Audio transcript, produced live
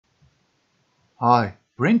Hi,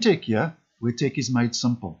 BrenTech here, where tech is made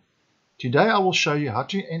simple. Today I will show you how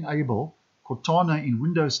to enable Cortana in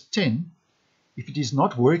Windows 10 if it is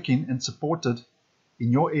not working and supported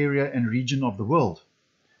in your area and region of the world.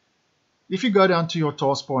 If you go down to your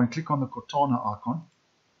taskbar and click on the Cortana icon,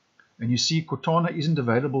 and you see Cortana isn't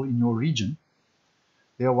available in your region,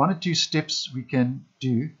 there are one or two steps we can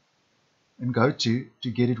do and go to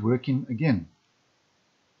get it working again.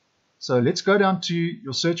 So let's go down to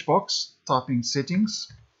your search box, type in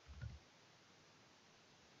settings.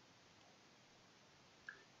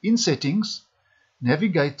 In settings,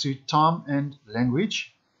 navigate to time and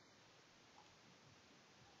language.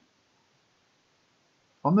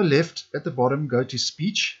 On the left at the bottom, go to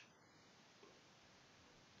speech.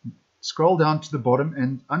 Scroll down to the bottom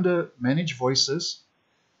and under manage voices,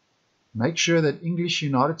 make sure that English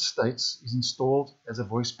United States is installed as a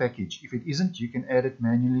voice package. If it isn't, you can add it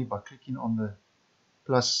manually by clicking on the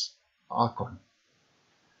plus icon.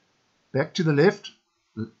 Back to the left,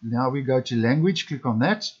 now we go to language, click on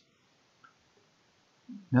that.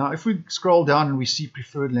 Now if we scroll down and we see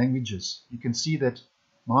preferred languages, you can see that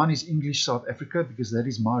mine is English South Africa because that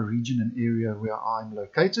is my region and area where I'm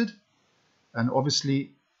located. And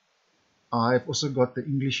obviously I've also got the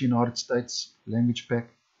English United States language pack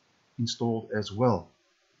installed as well.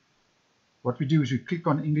 What we do is we click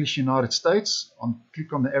on English United States,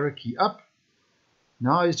 click on the arrow key up.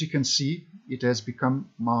 Now as you can see, it has become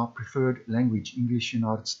my preferred language, English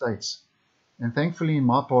United States. And thankfully in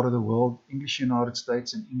my part of the world, English United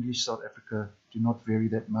States and English South Africa do not vary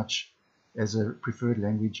that much as a preferred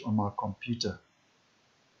language on my computer.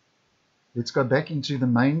 Let's go back into the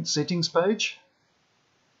main settings page.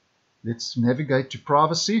 Let's navigate to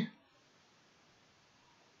privacy.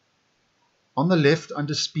 On the left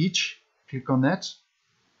under speech, click on that.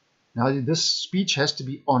 Now this speech has to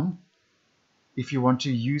be on if you want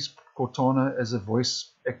to use Cortana as a voice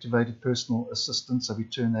activated personal assistant, so we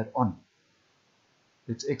turn that on.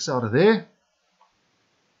 Let's X out of there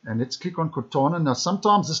and let's click on Cortana. Now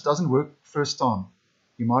sometimes this doesn't work first time.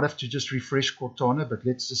 You might have to just refresh Cortana, but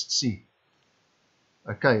let's just see.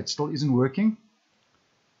 Okay, it still isn't working.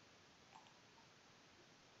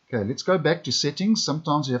 Okay, let's go back to settings.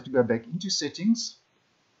 Sometimes you have to go back into settings.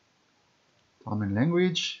 Time and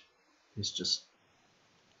language. Let's just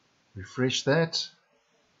refresh that.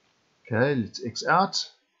 Okay, let's X out,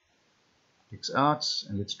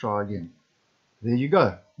 and let's try again. There you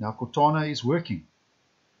go. Now Cortana is working.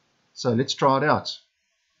 So let's try it out.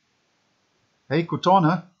 Hey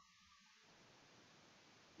Cortana,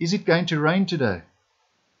 is it going to rain today?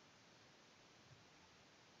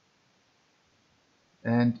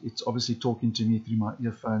 And it's obviously talking to me through my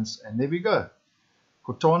earphones, and there we go.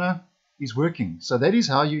 Cortana is working. So that is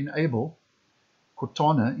how you enable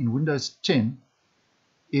Cortana in Windows 10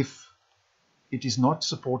 if it is not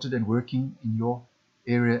supported and working in your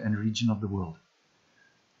area and region of the world.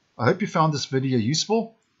 I hope you found this video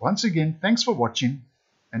useful. Once again, thanks for watching,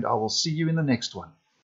 and I will see you in the next one.